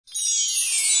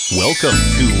Welcome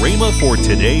to Rhema for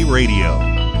Today Radio.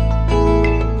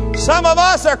 Some of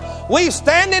us we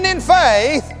standing in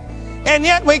faith, and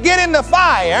yet we get in the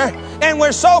fire, and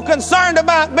we're so concerned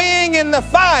about being in the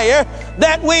fire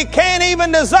that we can't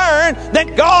even discern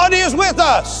that God is with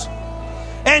us.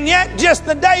 And yet just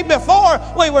the day before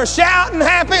we were shouting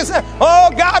happy, saying,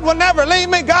 oh, God will never leave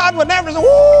me, God will never,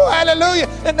 woo, hallelujah.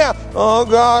 And now, oh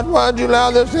God, why'd you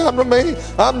allow this to happen to me?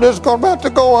 I'm just about to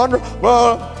go under.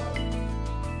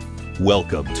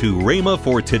 Welcome to Rhema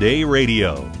for Today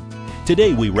Radio.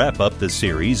 Today we wrap up the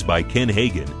series by Ken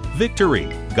Hagin,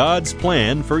 Victory, God's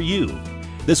Plan for You.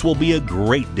 This will be a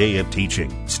great day of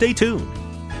teaching. Stay tuned.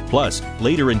 Plus,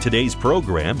 later in today's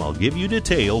program, I'll give you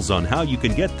details on how you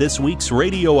can get this week's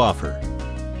radio offer.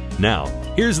 Now,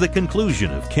 here's the conclusion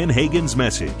of Ken Hagin's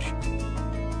message.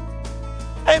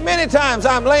 Hey, many times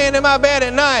I'm laying in my bed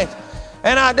at night,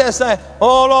 and I just say,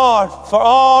 oh, Lord, for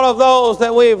all of those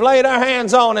that we've laid our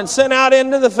hands on and sent out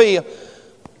into the field,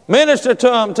 minister to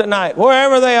them tonight,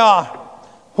 wherever they are,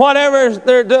 whatever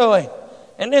they're doing.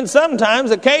 And then sometimes,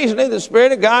 occasionally, the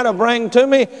Spirit of God will bring to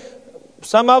me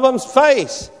some of them's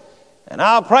face. And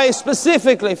I'll pray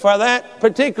specifically for that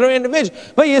particular individual.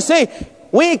 But you see,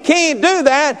 we can't do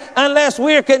that unless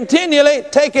we're continually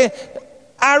taking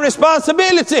our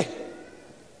responsibility.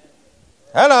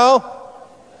 Hello.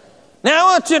 Now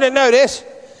I want you to notice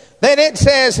that it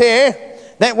says here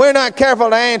that we're not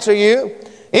careful to answer you.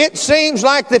 It seems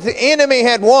like that the enemy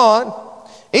had won,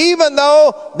 even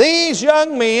though these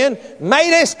young men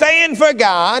made a stand for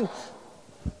God.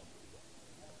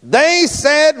 They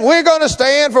said, we're going to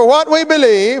stand for what we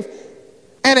believe.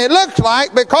 And it looks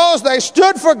like because they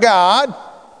stood for God,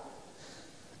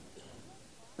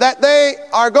 that they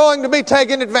are going to be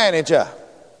taken advantage of.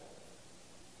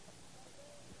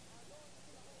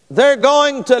 They're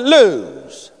going to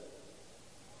lose.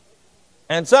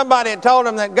 And somebody had told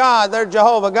them that God, their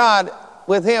Jehovah God,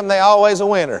 with Him they always a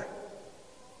winner.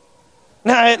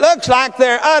 Now it looks like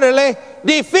they're utterly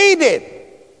defeated.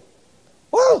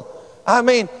 Well, I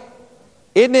mean,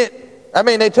 isn't it? I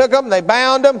mean, they took them, they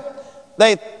bound them,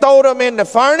 they threw them in the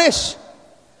furnace.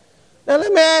 Now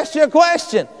let me ask you a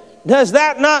question. Does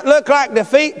that not look like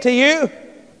defeat to you?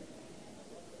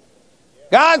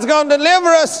 God's going to deliver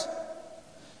us.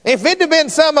 If it had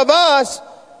been some of us,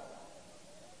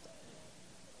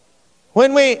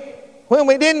 when we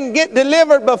didn't get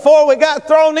delivered before we got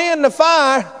thrown in the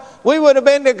fire, we would have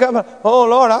been to come, oh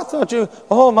Lord, I thought you,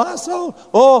 oh my soul,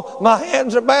 oh my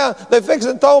hands are bound. They fixed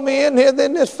and throw me in here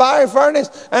in this fire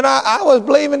furnace, and I was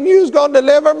believing you was going to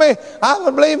deliver me. I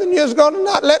was believing you was going to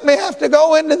not let me have to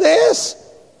go into this.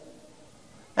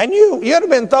 And you'd have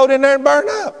been thrown in there and burned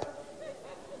up.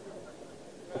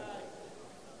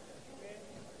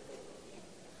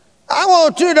 I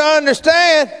want you to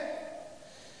understand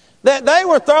that they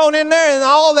were thrown in there, and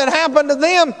all that happened to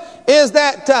them is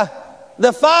that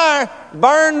the fire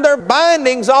burned their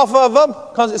bindings off of them,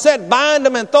 because it said bind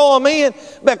them and throw them in,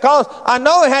 because I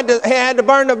know he had to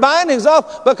burn the bindings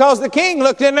off because the king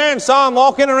looked in there and saw them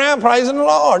walking around praising the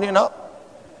Lord, you know.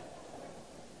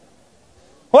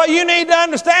 What you need to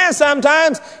understand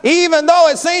sometimes, even though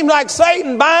it seems like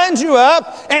Satan binds you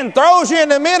up and throws you in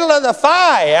the middle of the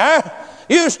fire,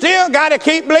 you still got to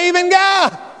keep believing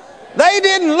God. They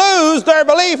didn't lose their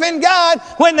belief in God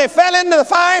when they fell into the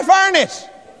fire furnace.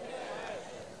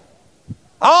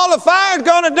 All the fire's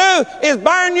going to do is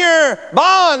burn your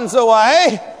bonds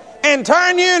away and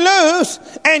turn you loose,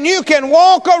 and you can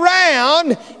walk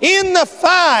around in the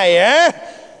fire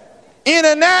in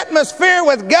an atmosphere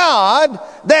with God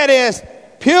that is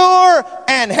pure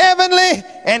and heavenly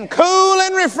and cool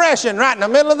and refreshing right in the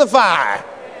middle of the fire.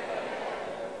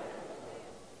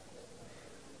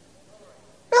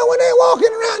 Now, when they're walking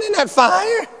around in that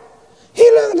fire,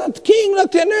 the king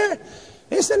looked in there.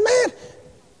 He said, man,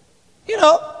 you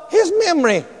know, his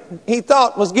memory, he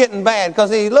thought, was getting bad because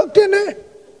he looked in there.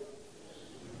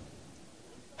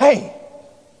 Hey,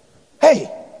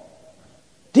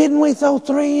 didn't we throw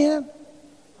 3 in?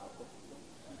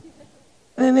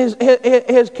 And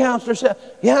his counselor said,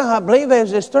 yeah, I believe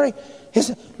there's just 3. He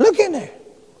said, look in there.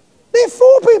 There's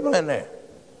 4 people in there.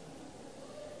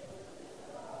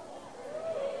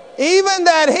 Even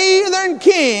that heathen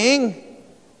king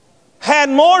had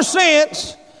more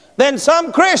sense than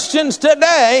some Christians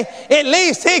today. At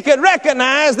least he could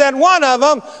recognize that one of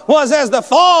them was as the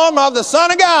form of the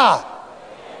Son of God.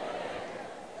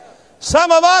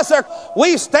 Some of us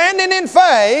we standing in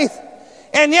faith,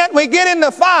 and yet we get in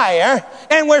the fire,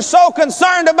 and we're so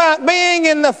concerned about being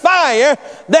in the fire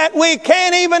that we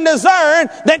can't even discern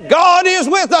that God is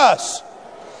with us.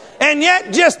 And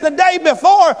yet just the day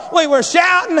before we were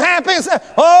shouting happy and saying,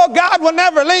 oh, God will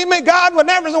never leave me. God will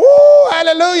never, woo,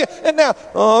 hallelujah. And now,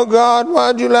 oh, God,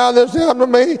 why'd you allow this to happen to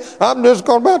me? I'm just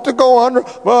about to go under.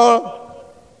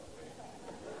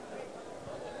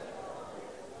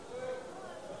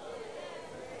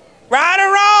 Right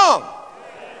or wrong?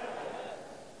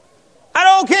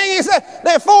 That old king, he said,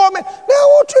 they're for me. Now I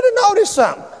want you to notice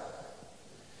something.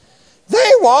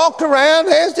 They walked around,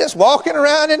 they was just walking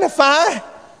around in the fire.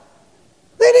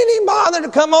 They didn't even bother to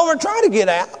come over and try to get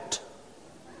out.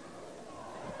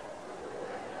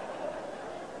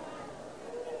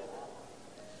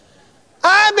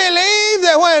 I believe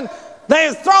that when they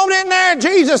was thrown in there,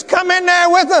 Jesus come in there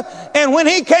with them, and when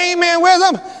he came in with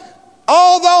them,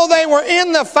 although they were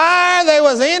in the fire, there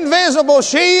was an invisible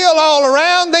shield all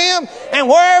around them. And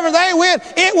wherever they went,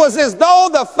 it was as though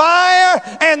the fire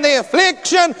and the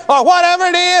affliction or whatever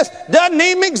it is doesn't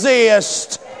even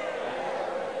exist.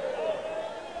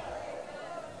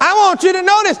 I want you to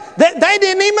notice that they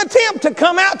didn't even attempt to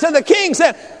come out to the king and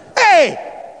said, hey,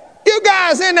 you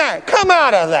guys in there, come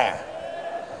out of there.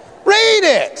 Read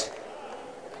it.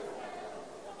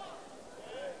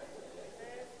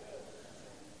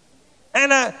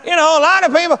 And, a lot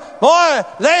of people, boy,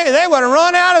 they would have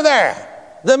run out of there.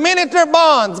 The minute their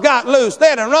bonds got loose,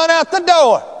 they'd have run out the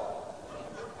door.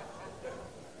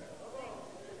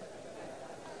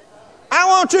 I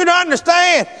want you to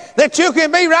understand that you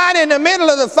can be right in the middle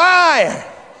of the fire.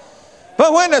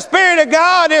 But when the Spirit of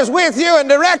God is with you and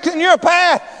directing your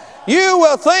path, you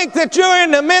will think that you're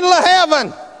in the middle of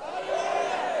heaven.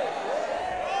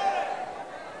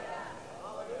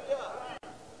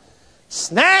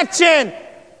 Snatching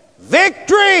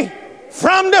victory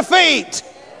from defeat.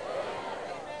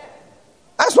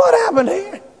 That's what happened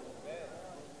here.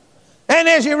 And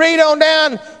as you read on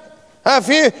down,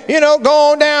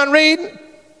 go on down reading,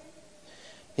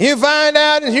 you find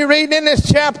out as you read in this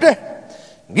chapter,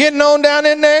 getting on down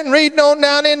in there and reading on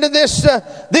down into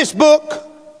this book,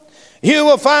 you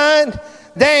will find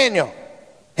Daniel.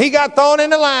 He got thrown in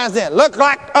the lions den. Looked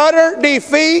like utter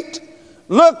defeat.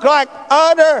 Looked like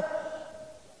utter...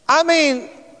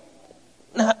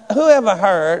 who ever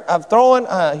heard of throwing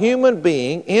a human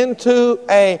being into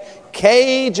a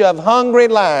cage of hungry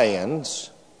lions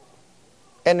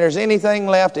and there's anything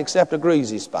left except a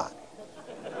greasy spot?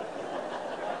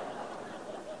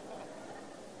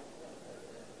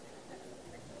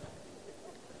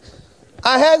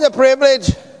 I had the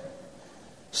privilege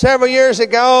several years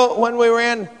ago when we were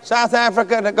in South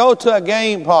Africa to go to a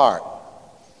game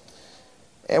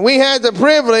And we had the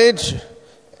privilege,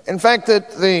 in fact,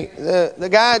 that the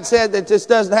guide said that this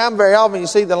doesn't happen very often. You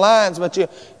see the lions, but you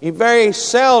very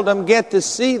seldom get to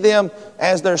see them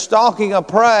as they're stalking a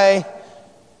prey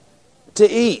to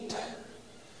eat.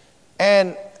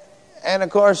 And of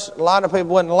course, a lot of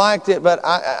people wouldn't liked it, but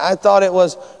I thought it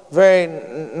was very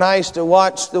nice to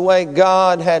watch the way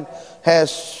God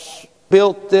has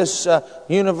built this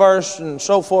universe and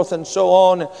so forth and so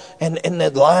on. And the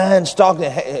lion stalked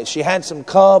it. She had some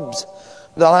cubs.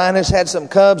 The lioness had some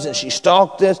cubs and she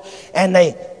stalked this. And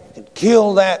they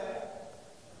killed that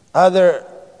other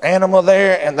animal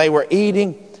there and they were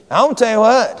eating. I want to tell you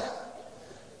what.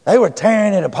 They were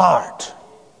tearing it apart.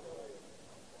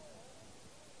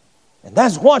 And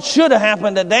that's what should have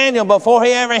happened to Daniel before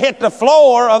he ever hit the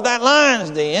floor of that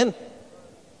lion's den.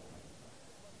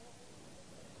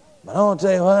 But I want to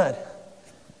tell you what,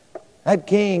 that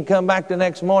king come back the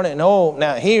next morning, and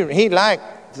now he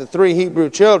liked the three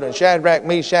Hebrew children, Shadrach,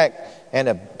 Meshach, and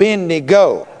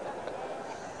Abednego.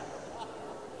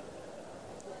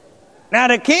 Now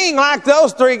the king liked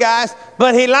those three guys,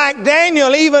 but he liked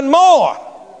Daniel even more.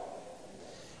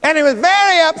 And he was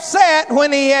very upset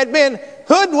when he had been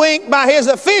hoodwinked by his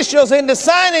officials into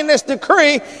signing this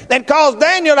decree that caused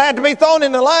Daniel to have to be thrown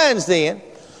in the lion's den.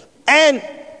 And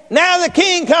now the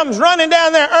king comes running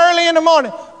down there early in the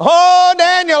morning. Oh,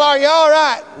 Daniel, are you all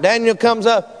right? Daniel comes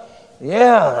up.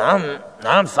 Yeah,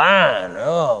 I'm fine.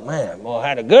 Oh, man, boy, I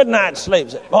had a good night's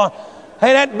sleep. Said, boy,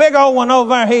 hey, that big old one over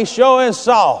there, he sure is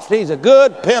soft. He's a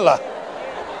good pillow.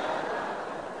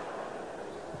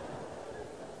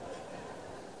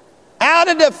 Out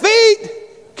of defeat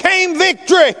came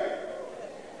victory.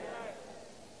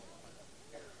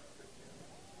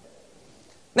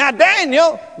 Now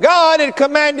Daniel, God had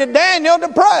commanded Daniel to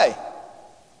pray.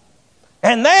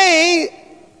 And they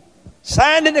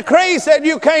signed a decree, said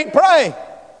you can't pray.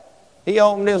 He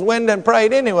opened his window and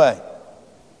prayed anyway.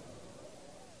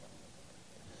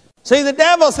 See, the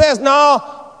devil says, no,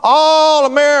 all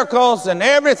the miracles and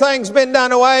everything's been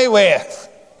done away with.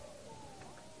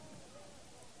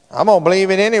 I'm going to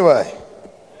believe it anyway.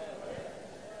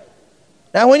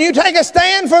 Now, when you take a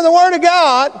stand for the Word of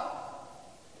God,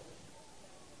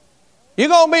 you're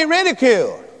going to be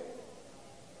ridiculed.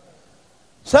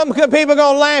 Some people are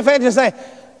going to laugh at you and say,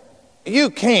 you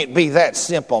can't be that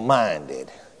simple-minded.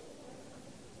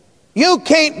 You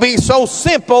can't be so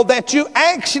simple that you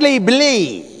actually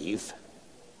believe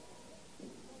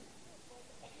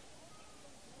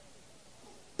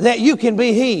that you can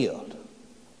be healed.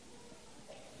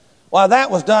 Well,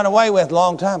 that was done away with a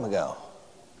long time ago.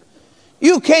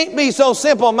 You can't be so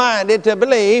simple-minded to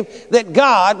believe that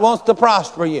God wants to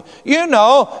prosper you. You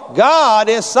know, God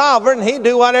is sovereign. He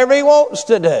do whatever He wants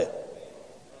to do.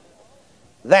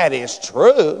 That is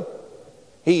true.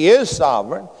 He is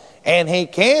sovereign, and He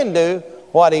can do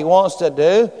what He wants to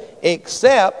do,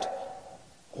 except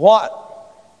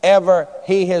whatever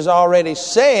He has already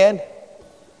said.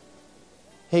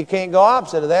 He can't go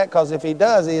opposite of that, because if He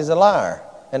does, He is a liar.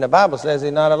 And the Bible says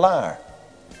He's not a liar.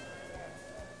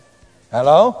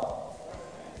 Hello?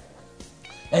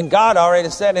 And God already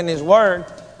said in His Word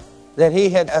that He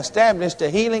had established a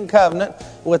healing covenant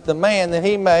with the man that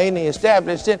He made, and He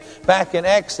established it back in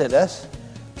Exodus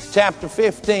chapter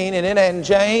 15, and it hasn't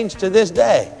changed to this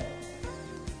day.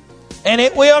 And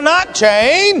it will not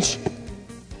change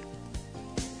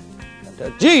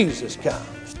until Jesus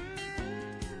comes.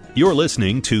 You're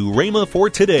listening to Rhema for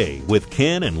Today with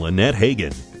Ken and Lynette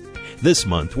Hagin. This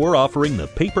month, we're offering the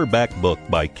paperback book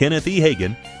by Kenneth E.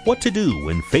 Hagin, What to Do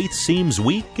When Faith Seems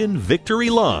Weak and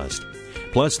Victory Lost.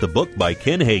 Plus the book by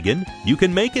Ken Hagin, You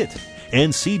Can Make It,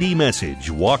 and CD message,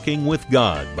 Walking with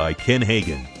God by Ken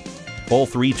Hagin. All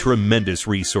three tremendous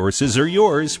resources are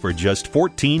yours for just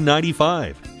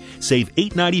 $14.95. Save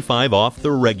 $8.95 off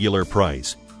the regular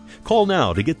price. Call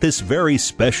now to get this very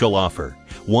special offer.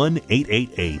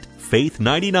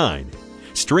 1-888-FAITH-99.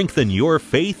 Strengthen your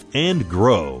faith and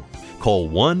grow. Call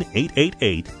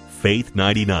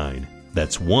 1-888-FAITH-99.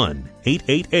 That's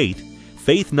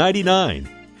 1-888-FAITH-99.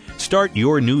 Start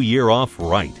your new year off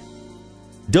right.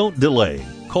 Don't delay.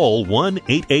 Call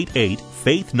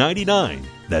 1-888-FAITH-99.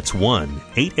 That's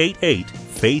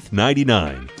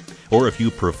 1-888-FAITH-99. Or if you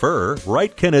prefer,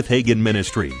 write Kenneth Hagin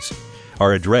Ministries.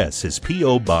 Our address is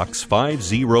P.O. Box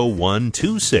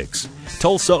 50126,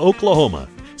 Tulsa, Oklahoma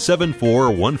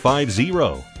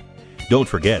 74150. Don't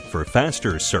forget, for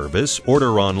faster service,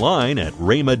 order online at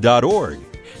rhema.org.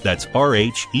 That's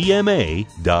RHEMA.org.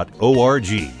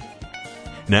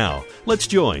 Now, let's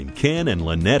join Ken and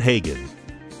Lynette Hagin.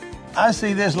 I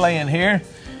see this laying here,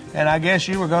 and I guess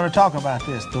you were going to talk about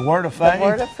this, The Word of Faith. The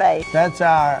Word of Faith. That's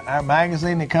our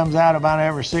magazine that comes out about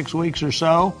every 6 weeks or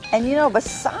so. And you know,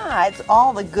 besides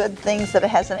all the good things that it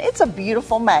has in it, it's a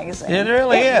beautiful magazine. It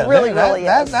really is. It really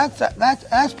is.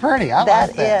 That's pretty. I like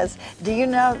that. That is. Do you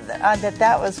know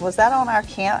that was that on our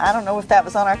camp? I don't know if that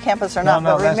was on our campus or not.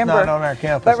 No, but that's remember, not on our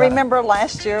campus. But remember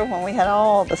last year when we had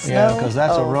all the snow? Yeah, because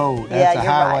that's a road. That's a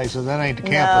highway, right. So that ain't the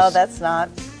campus. No, that's not.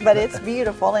 But it's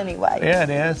beautiful anyway. Yeah, it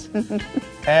is.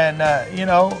 And, you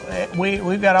know,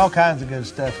 we've got all kinds of good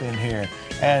stuff in here.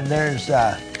 And there's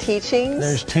teachings.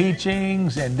 There's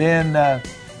teachings, and then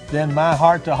my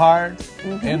heart-to-heart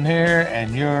in here,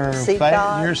 and your seed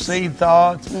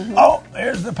thoughts. Mm-hmm. Oh,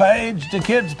 there's the page, the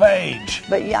kids' page.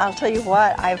 But yeah, I'll tell you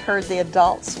what, I've heard the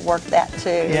adults work that too.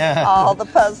 Yeah. All the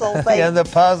puzzles. Yeah, the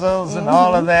puzzles and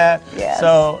all of that. Yes.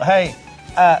 So, hey,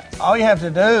 all you have to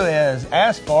do is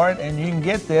ask for it, and you can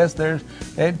get this.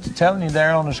 It's telling you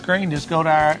there on the screen. Just go to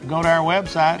our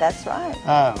website. That's right.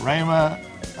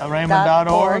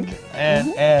 Rhema.org,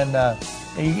 and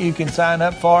you can sign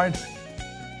up for it.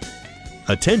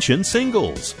 Attention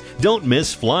singles! Don't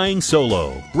miss Flying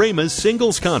Solo, Rhema's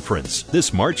Singles Conference,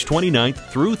 this March 29th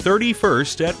through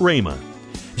 31st at Rhema.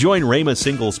 Join Rhema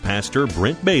Singles Pastor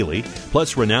Brent Bailey,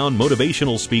 plus renowned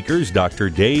motivational speakers Dr.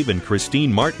 Dave and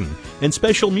Christine Martin, and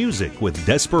special music with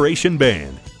Desperation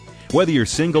Band. Whether you're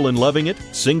single and loving it,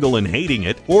 single and hating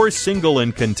it, or single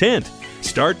and content,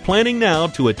 start planning now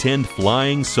to attend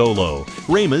Flying Solo,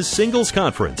 Rhema's Singles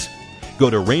Conference. Go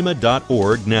to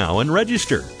rhema.org now and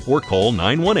register, or call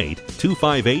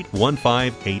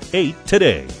 918-258-1588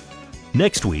 today.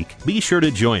 Next week, be sure to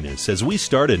join us as we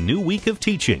start a new week of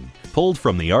teaching, pulled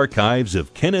from the archives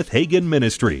of Kenneth Hagin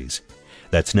Ministries.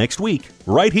 That's next week,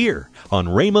 right here on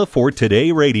Rhema for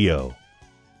Today Radio.